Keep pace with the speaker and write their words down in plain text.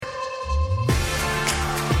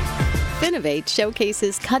Finovate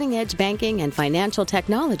showcases cutting-edge banking and financial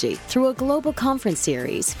technology through a global conference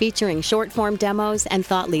series featuring short-form demos and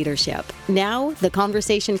thought leadership. Now, the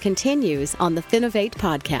conversation continues on the Finovate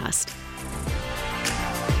podcast.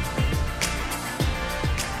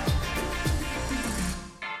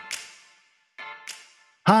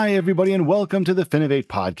 Hi, everybody, and welcome to the Finovate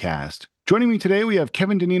podcast. Joining me today, we have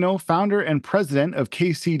Kevin Dinino, founder and president of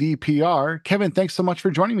KCD PR. Kevin, thanks so much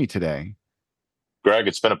for joining me today. Greg,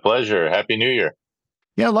 it's been a pleasure. Happy New Year.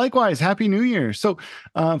 Yeah, likewise. Happy New Year. So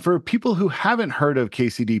for people who haven't heard of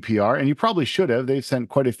KCD PR, and you probably should have, they've sent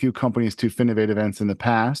quite a few companies to Finovate events in the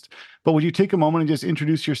past, but would you take a moment and just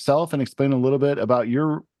introduce yourself and explain a little bit about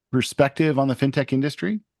your perspective on the fintech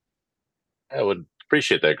industry? I would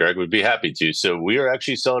appreciate that, Greg. We'd be happy to. So we are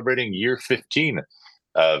actually celebrating year 15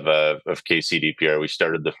 of KCD PR. We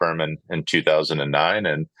started the firm in 2009,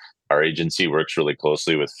 and our agency works really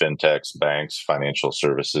closely with fintechs, banks, financial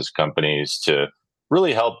services companies to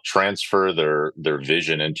really help transfer their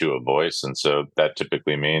vision into a voice. And so that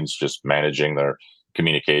typically means just managing their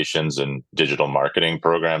communications and digital marketing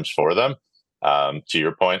programs for them. To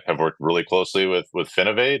your point, I've worked really closely with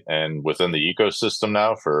Finovate and within the ecosystem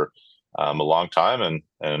now for a long time,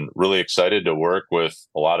 and really excited to work with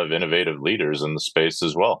a lot of innovative leaders in the space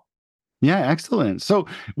as well. Yeah, excellent. So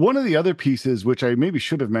one of the other pieces, which I maybe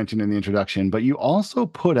should have mentioned in the introduction, but you also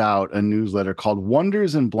put out a newsletter called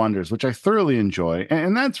Wonders and Blunders, which I thoroughly enjoy.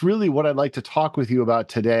 And that's really what I'd like to talk with you about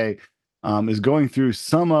today, is going through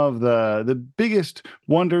some of the biggest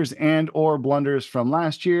wonders and or blunders from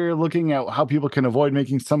last year, looking at how people can avoid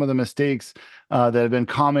making some of the mistakes that have been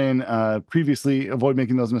common previously, avoid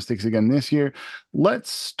making those mistakes again this year.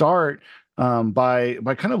 Let's start by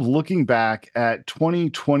kind of looking back at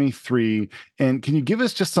 2023, and can you give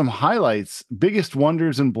us just some highlights, biggest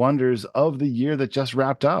wonders and blunders of the year that just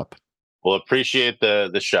wrapped up? Well, appreciate the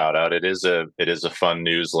shout out. It is a fun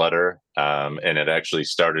newsletter, and it actually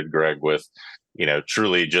started, Greg, with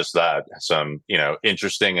truly just that, some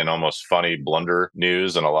interesting and almost funny blunder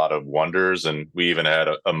news and a lot of wonders, and we even had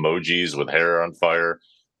emojis with hair on fire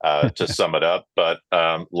to sum it up. But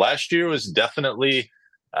last year was definitely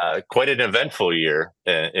quite an eventful year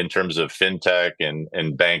in terms of fintech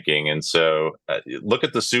and banking. And so look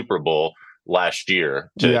at the Super Bowl last year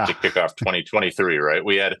to kick off 2023, right?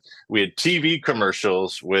 We had TV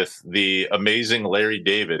commercials with the amazing Larry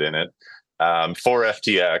David in it for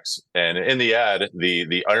FTX. And in the ad,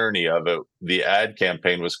 the irony of it, the ad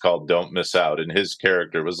campaign was called Don't Miss Out. And his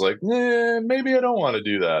character was like, maybe I don't want to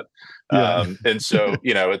do that. Yeah. And so,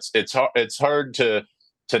 it's hard to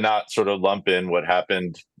not sort of lump in what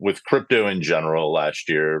happened with crypto in general last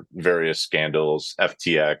year, various scandals,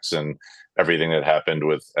 FTX, and everything that happened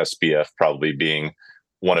with SBF probably being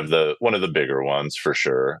one of the bigger ones for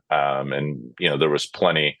sure. And there was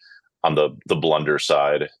plenty on the blunder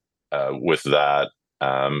side with that.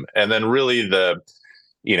 And then really the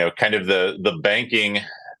banking,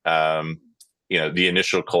 the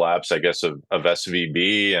initial collapse, I guess, of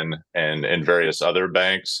SVB and various other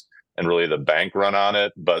banks, and really the bank run on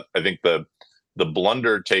it. But I think the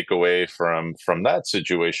blunder takeaway from that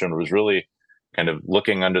situation was really kind of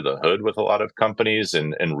looking under the hood with a lot of companies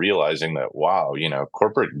and realizing that, wow,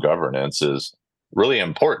 corporate governance is really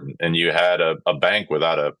important. And you had a bank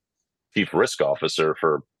without a chief risk officer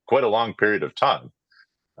for quite a long period of time,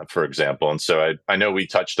 for example. And so I know we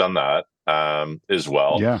touched on that as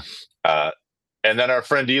well. Yeah. And then our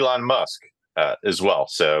friend Elon Musk as well.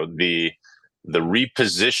 So the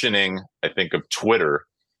repositioning, I think, of Twitter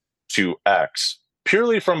to X,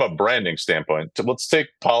 purely from a branding standpoint. Let's take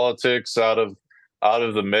politics out of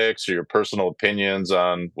the mix, or your personal opinions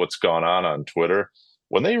on what's going on Twitter.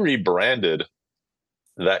 When they rebranded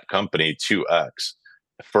that company to X,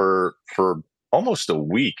 for almost a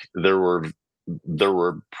week, there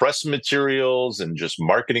were press materials and just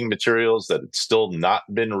marketing materials that had still not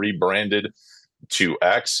been rebranded to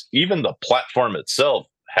X. Even the platform itself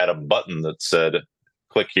had a button that said,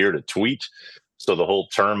 click here to tweet. So the whole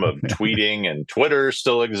term of tweeting and Twitter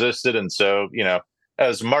still existed. And so,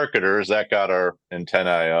 as marketers, that got our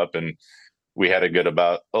antennae up, and we had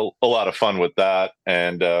a lot of fun with that.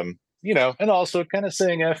 And, and also kind of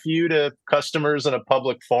saying F you to customers in a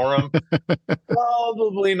public forum,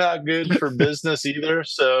 probably not good for business either.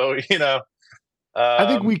 So, I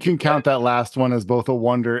think we can count that last one as both a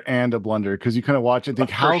wonder and a blunder, because you kind of watch and think,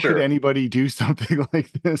 how could anybody do something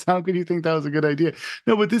like this? How could you think that was a good idea?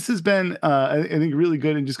 No, but this has been, I think, really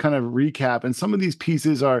good, and just kind of recap. And some of these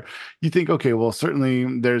pieces are, you think, okay, well,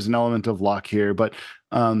 certainly there's an element of luck here, but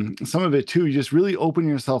some of it too, you just really open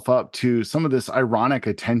yourself up to some of this ironic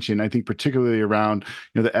attention, I think, particularly around,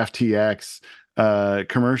 the FTX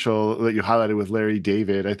commercial that you highlighted with Larry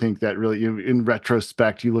David. I think that really, in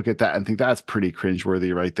retrospect, you look at that and think that's pretty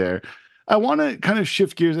cringeworthy right there. I want to kind of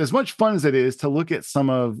shift gears. As much fun as it is to look at some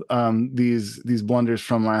of these blunders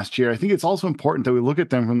from last year, I think it's also important that we look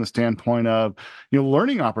at them from the standpoint of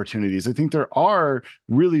learning opportunities. I think there are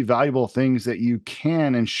really valuable things that you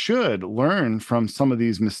can and should learn from some of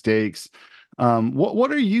these mistakes.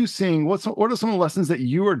 What are you seeing? What are some of the lessons that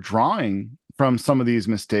you are drawing from some of these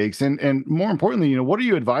mistakes? And more importantly, what are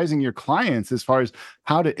you advising your clients as far as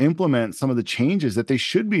how to implement some of the changes that they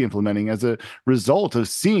should be implementing as a result of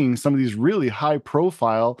seeing some of these really high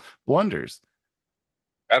profile blunders?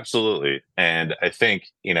 Absolutely. And I think,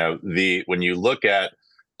 when you look at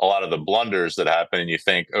a lot of the blunders that happen and you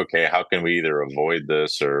think, okay, how can we either avoid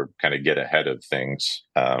this or kind of get ahead of things,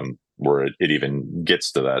 where it even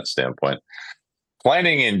gets to that standpoint?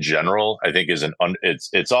 Planning in general, I think,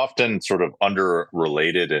 it's often sort of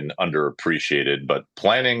under-related and underappreciated. But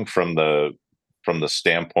planning from the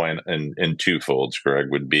standpoint in twofolds,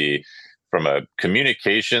 Greg, would be from a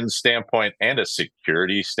communication standpoint and a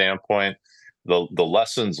security standpoint. The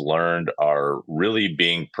lessons learned are really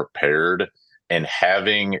being prepared and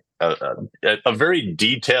having a very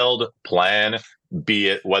detailed plan, be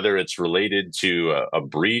it whether it's related to a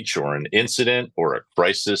breach or an incident or a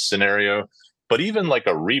crisis scenario. But even like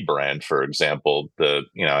a rebrand, for example,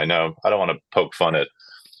 I know I don't want to poke fun at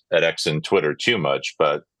X and Twitter too much,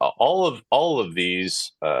 but all of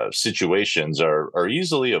these situations are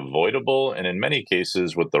easily avoidable, and in many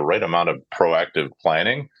cases, with the right amount of proactive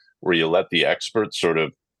planning, where you let the experts sort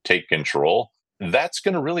of take control, that's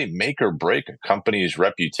going to really make or break a company's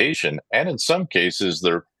reputation, and in some cases,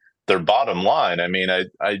 their bottom line. I mean,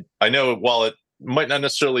 I know while it might not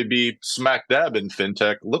necessarily be smack dab in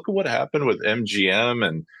fintech, look at what happened with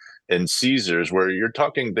MGM and Caesars, where you're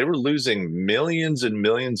talking they were losing millions and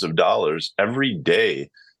millions of dollars every day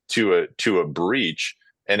to a breach.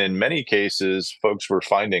 And in many cases, folks were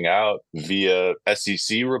finding out via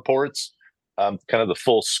SEC reports kind of the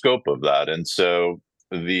full scope of that. And so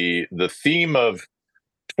the theme of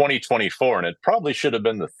 2024, and it probably should have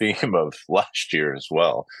been the theme of last year as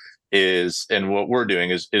well, and what we're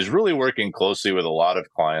doing is really working closely with a lot of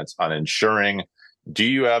clients on ensuring, do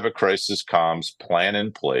you have a crisis comms plan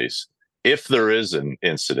in place if there is an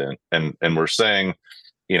incident? And we're saying,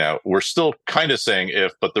 we're still kind of saying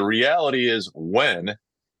if, but the reality is when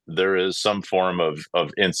there is some form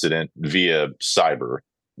of incident via cyber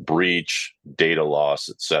breach, data loss,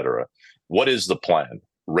 et cetera, what is the plan?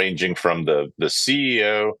 Ranging from the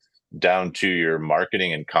CEO down to your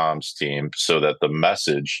marketing and comms team, so that the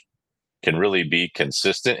message can really be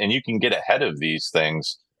consistent and you can get ahead of these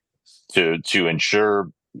things to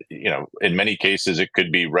ensure, in many cases it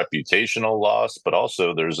could be reputational loss, but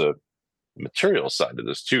also there's a material side to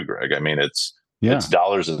this too, Greg. I mean, it's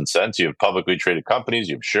dollars and cents. You have publicly traded companies,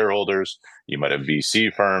 you have shareholders, you might have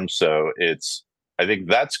VC firms. So I think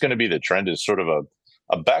that's going to be the trend, is sort of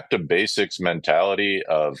a back to basics mentality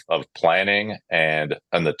of planning and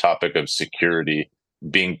the topic of security,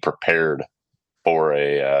 being prepared for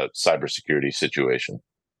a cybersecurity situation.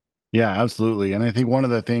 Yeah, absolutely. And I think one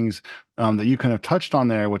of the things that you kind of touched on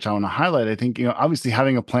there, which I want to highlight, I think, obviously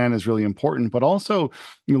having a plan is really important, but also,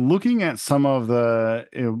 looking at some of the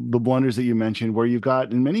blunders that you mentioned, where you've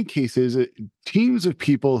got, in many cases, teams of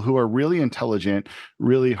people who are really intelligent,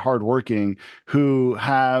 really hardworking, who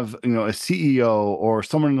have, a CEO or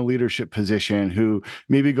someone in a leadership position who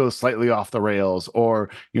maybe goes slightly off the rails, or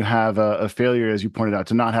you have a failure, as you pointed out,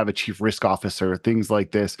 to not have a chief risk officer, things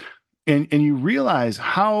like this. And you realize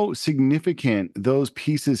how significant those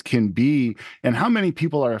pieces can be and how many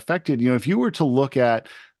people are affected. If you were to look at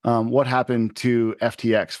what happened to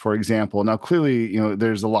FTX, for example, now clearly,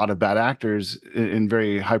 there's a lot of bad actors in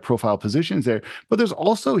very high profile positions there, but there's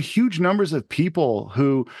also huge numbers of people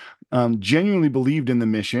who genuinely believed in the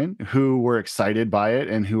mission, who were excited by it,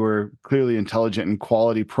 and who were clearly intelligent and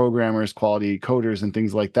quality programmers, quality coders, and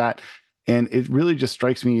things like that. And it really just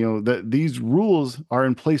strikes me, that these rules are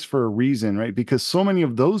in place for a reason, right? Because so many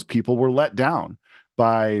of those people were let down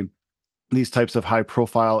by these types of high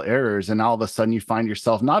profile errors. And all of a sudden you find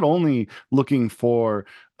yourself not only looking for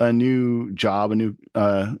a new job, a new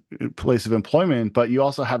place of employment, but you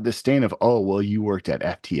also have this stain of, oh, well, you worked at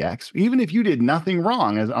FTX. Even if you did nothing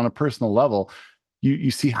wrong on a personal level,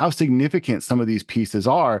 you see how significant some of these pieces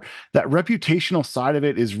are. That reputational side of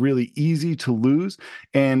it is really easy to lose.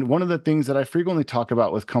 And one of the things that I frequently talk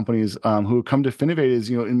about with companies who come to Finovate is,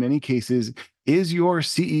 in many cases, is your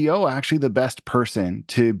CEO actually the best person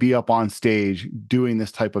to be up on stage doing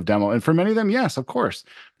this type of demo? And for many of them, yes, of course,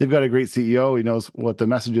 they've got a great CEO. He knows what the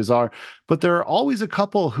messages are. But there are always a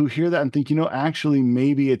couple who hear that and think, actually,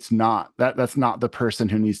 maybe it's not that's not the person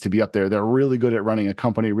who needs to be up there. They're really good at running a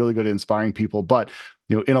company, really good at inspiring people. But,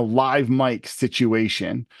 in a live mic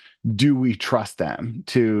situation, do we trust them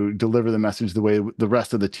to deliver the message the way the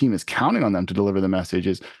rest of the team is counting on them to deliver the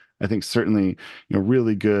messages? I think certainly,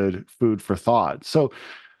 really good food for thought. So,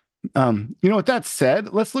 with that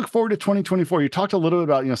said, let's look forward to 2024. You talked a little bit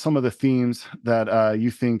about, some of the themes that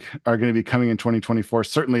you think are going to be coming in 2024.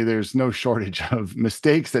 Certainly, there's no shortage of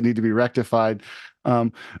mistakes that need to be rectified.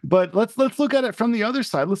 But let's look at it from the other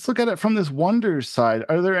side. Let's look at it from this Wonders side.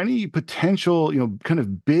 Are there any potential, kind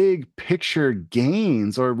of big picture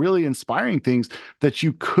gains or really inspiring things that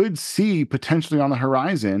you could see potentially on the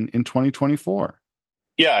horizon in 2024?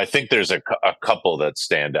 Yeah, I think there's a couple that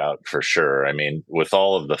stand out for sure. I mean, with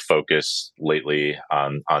all of the focus lately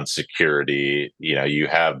on security, you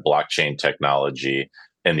have blockchain technology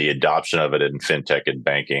and the adoption of it in fintech and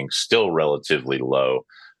banking still relatively low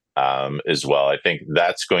as well. I think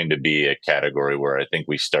that's going to be a category where I think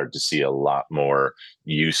we start to see a lot more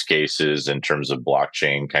use cases in terms of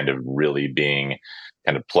blockchain kind of really being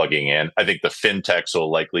kind of plugging in. I think the fintechs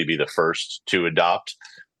will likely be the first to adopt.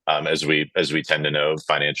 As we tend to know,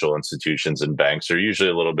 financial institutions and banks are usually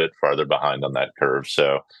a little bit farther behind on that curve.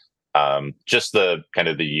 So, just the kind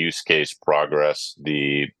of the use case progress,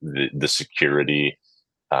 the security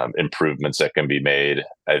improvements that can be made,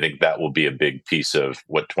 I think that will be a big piece of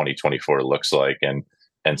what 2024 looks like, and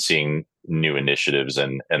seeing new initiatives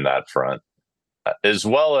in that front, as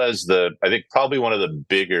well as I think probably one of the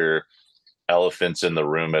bigger elephants in the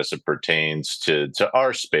room as it pertains to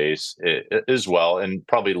our space as well, and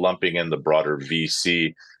probably lumping in the broader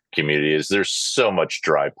VC community, is there's so much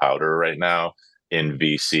dry powder right now in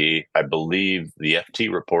VC. I believe the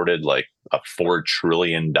FT reported like a $4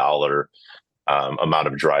 trillion amount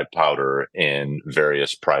of dry powder in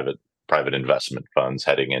various private investment funds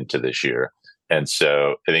heading into this year. And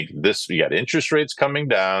so I think you got interest rates coming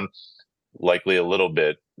down, likely a little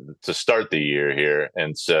bit to start the year here.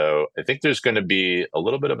 And so I think there's going to be a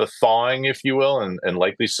little bit of a thawing, if you will, and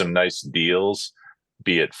likely some nice deals,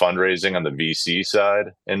 be it fundraising on the VC side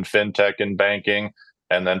in fintech and banking,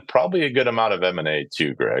 and then probably a good amount of M&A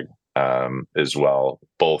too, Greg, as well,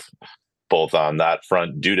 both on that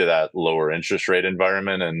front due to that lower interest rate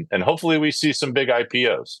environment. And hopefully we see some big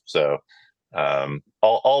IPOs. So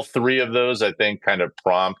all three of those, I think, kind of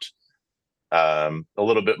prompt a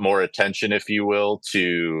little bit more attention, if you will,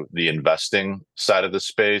 to the investing side of the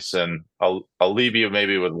space. And I'll leave you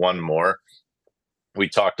maybe with one more. We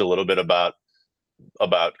talked a little bit about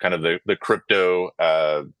kind of the crypto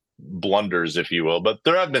blunders, if you will, but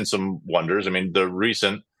there have been some wonders. I mean, the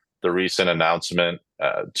recent announcement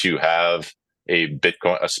to have a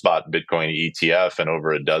spot Bitcoin ETF and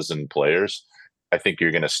over a dozen players. I think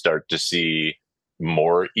you're going to start to see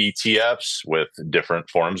more ETFs with different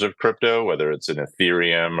forms of crypto, whether it's an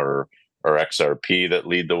Ethereum or XRP that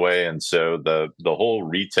lead the way. And so the whole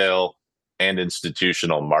retail and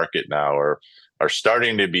institutional market now are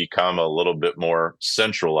starting to become a little bit more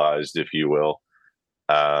centralized, if you will,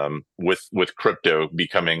 with crypto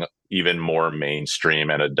becoming even more mainstream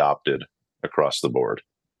and adopted across the board.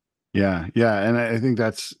 Yeah. And I think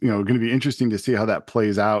that's, going to be interesting to see how that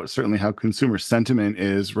plays out. Certainly how consumer sentiment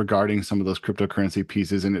is regarding some of those cryptocurrency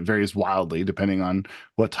pieces, and it varies wildly depending on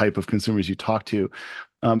what type of consumers you talk to.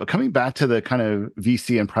 But coming back to the kind of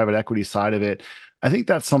VC and private equity side of it, I think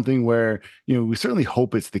that's something where, we certainly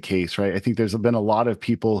hope it's the case, right? I think there's been a lot of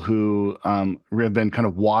people who have been kind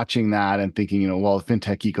of watching that and thinking, well, the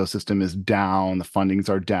fintech ecosystem is down, the fundings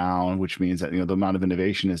are down, which means that, the amount of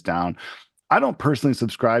innovation is down. I don't personally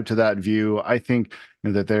subscribe to that view. I think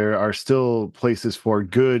that there are still places for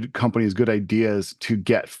good companies, good ideas to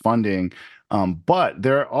get funding. But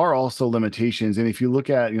there are also limitations. And if you look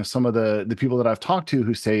at some of the people that I've talked to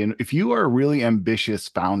who say, and if you are a really ambitious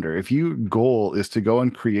founder, if your goal is to go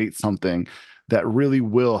and create something that really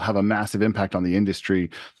will have a massive impact on the industry,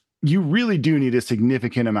 you really do need a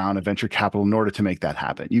significant amount of venture capital in order to make that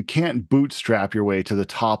happen. You can't bootstrap your way to the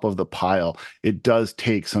top of the pile. It does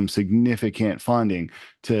take some significant funding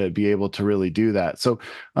to be able to really do that. So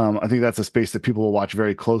I think that's a space that people will watch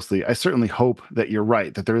very closely. I certainly hope that you're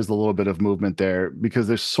right, that there is a little bit of movement there, because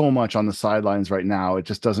there's so much on the sidelines right now. It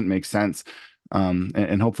just doesn't make sense.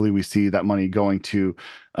 And hopefully we see that money going to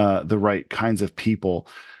the right kinds of people.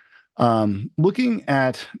 Looking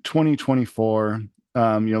at 2024,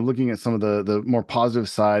 looking at some of the more positive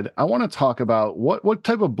side, I want to talk about what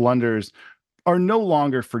type of blunders are no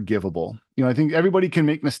longer forgivable. I think everybody can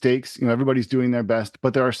make mistakes. Everybody's doing their best,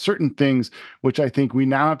 but there are certain things which I think we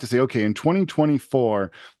now have to say, okay, in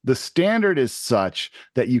 2024, the standard is such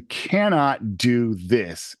that you cannot do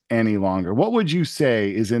this any longer. What would you say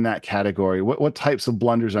is in that category? What types of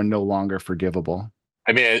blunders are no longer forgivable?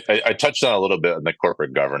 I mean, I touched on a little bit on the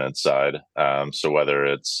corporate governance side. So whether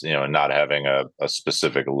it's not having a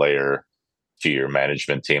specific layer to your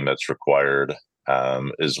management team that's required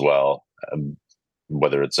as well,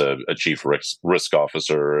 whether it's a chief risk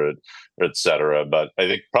officer, et cetera. But I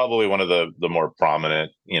think probably one of the more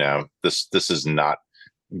prominent, this is not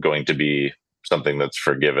going to be something that's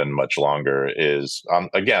forgiven much longer. Is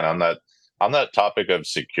again on that topic of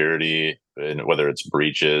security, and whether it's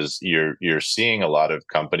breaches, you're seeing a lot of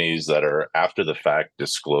companies that are after the fact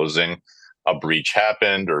disclosing a breach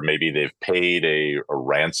happened, or maybe they've paid a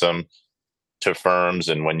ransom to firms.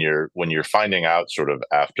 And when you're finding out sort of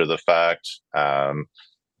after the fact,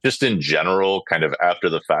 just in general, kind of after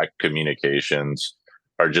the fact communications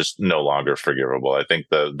are just no longer forgivable. I think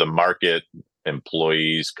the market,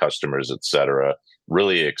 employees, customers, et cetera,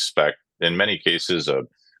 really expect, in many cases, a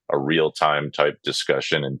real-time type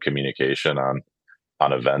discussion and communication on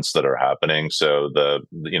events that are happening. So the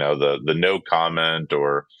no comment,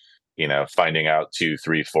 or finding out 2,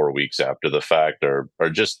 3, 4 weeks after the fact are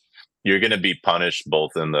just, you're going to be punished both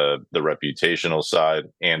in the reputational side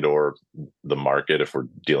and or the market if we're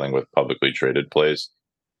dealing with publicly traded plays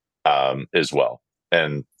as well.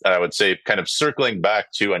 And I would say, kind of circling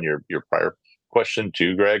back to on your prior question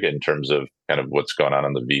too, Greg, in terms of kind of what's going on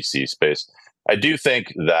in the VC space, I do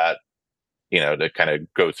think that, to kind of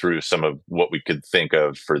go through some of what we could think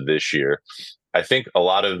of for this year, I think a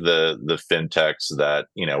lot of the fintechs that,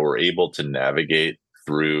 were able to navigate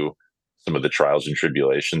through some of the trials and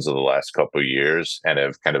tribulations of the last couple of years and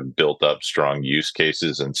have kind of built up strong use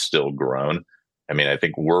cases and still grown. I mean, I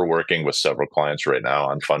think we're working with several clients right now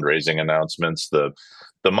on fundraising announcements. The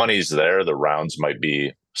money's there, the rounds might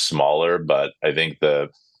be smaller, but I think the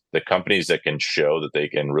companies that can show that they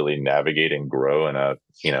can really navigate and grow in a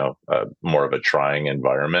more of a trying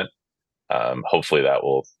environment, hopefully that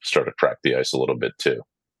will start to crack the ice a little bit too.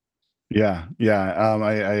 Yeah.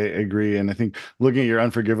 I agree. And I think looking at your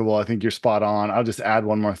unforgivable, I think you're spot on. I'll just add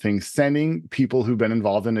one more thing. Sending people who've been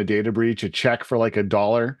involved in a data breach a check for like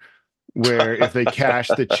 $1, where if they cash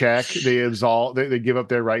the check, they give up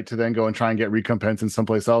their right to then go and try and get recompense in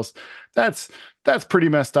someplace else. That's pretty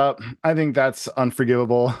messed up. I think that's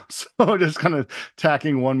unforgivable. So just kind of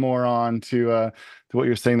tacking one more on to what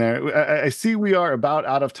you're saying there. I see we are about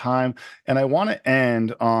out of time, and I want to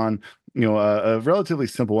end on a relatively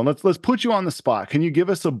simple one. Let's put you on the spot. Can you give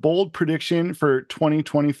us a bold prediction for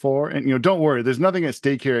 2024? And don't worry, there's nothing at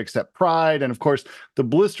stake here except pride, and of course the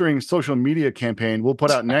blistering social media campaign we'll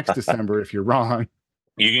put out next December if you're wrong.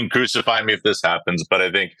 You can crucify me if this happens, but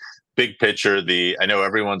I think big picture, I know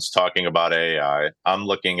everyone's talking about AI. I'm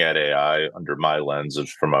looking at AI under my lens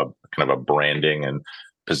from a kind of a branding and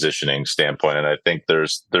positioning standpoint, and I think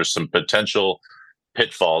there's some potential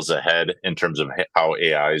pitfalls ahead in terms of how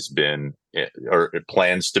AI has been or it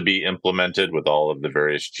plans to be implemented with all of the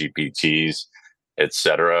various GPTs, et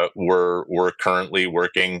cetera. We're currently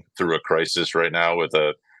working through a crisis right now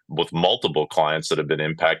with multiple clients that have been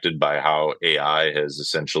impacted by how AI has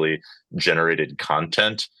essentially generated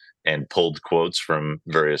content and pulled quotes from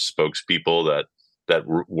various spokespeople that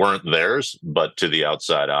weren't theirs, but to the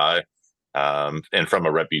outside eye. And from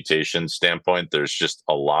a reputation standpoint, there's just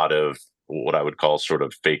a lot of what I would call sort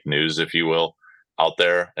of fake news, if you will, out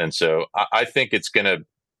there. And so I think it's going to,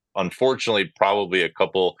 unfortunately, probably a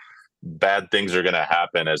couple bad things are going to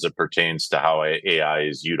happen as it pertains to how AI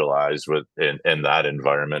is utilized in that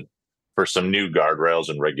environment, for some new guardrails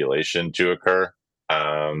and regulation to occur.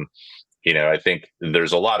 I think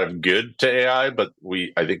there's a lot of good to AI, but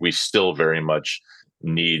I think we still very much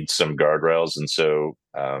need some guardrails. And so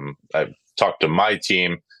I've talked to my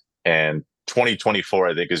team, and 2024,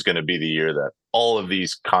 I think, is going to be the year that all of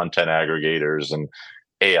these content aggregators and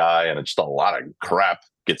AI and just a lot of crap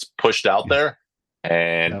gets pushed out there.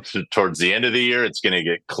 And towards the end of the year, it's going to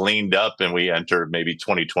get cleaned up, and we enter maybe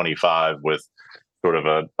 2025 with sort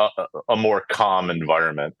of a more calm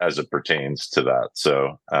environment as it pertains to that.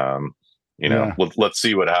 So, let's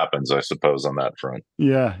see what happens, I suppose, on that front.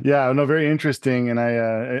 Yeah. No, very interesting. And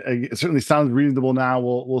it certainly sounds reasonable now.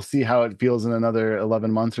 We'll see how it feels in another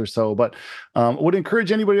 11 months or so. But would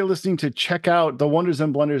encourage anybody listening to check out the Wonders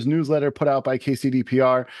and Blunders newsletter put out by KCD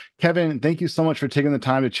PR. Kevin, thank you so much for taking the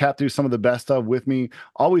time to chat through some of the best of with me.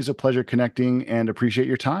 Always a pleasure connecting, and appreciate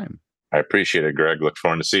your time. I appreciate it, Greg. Look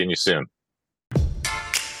forward to seeing you soon.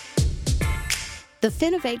 The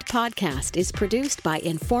Finovate podcast is produced by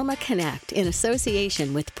Informa Connect in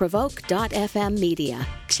association with Provoke.fm Media.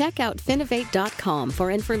 Check out Finovate.com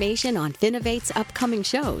for information on Finovate's upcoming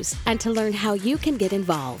shows and to learn how you can get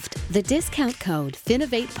involved. The discount code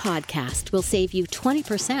Finovate Podcast will save you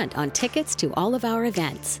 20% on tickets to all of our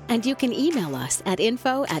events. And you can email us at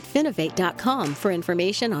info@finovate.com for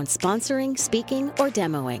information on sponsoring, speaking, or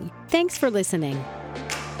demoing. Thanks for listening.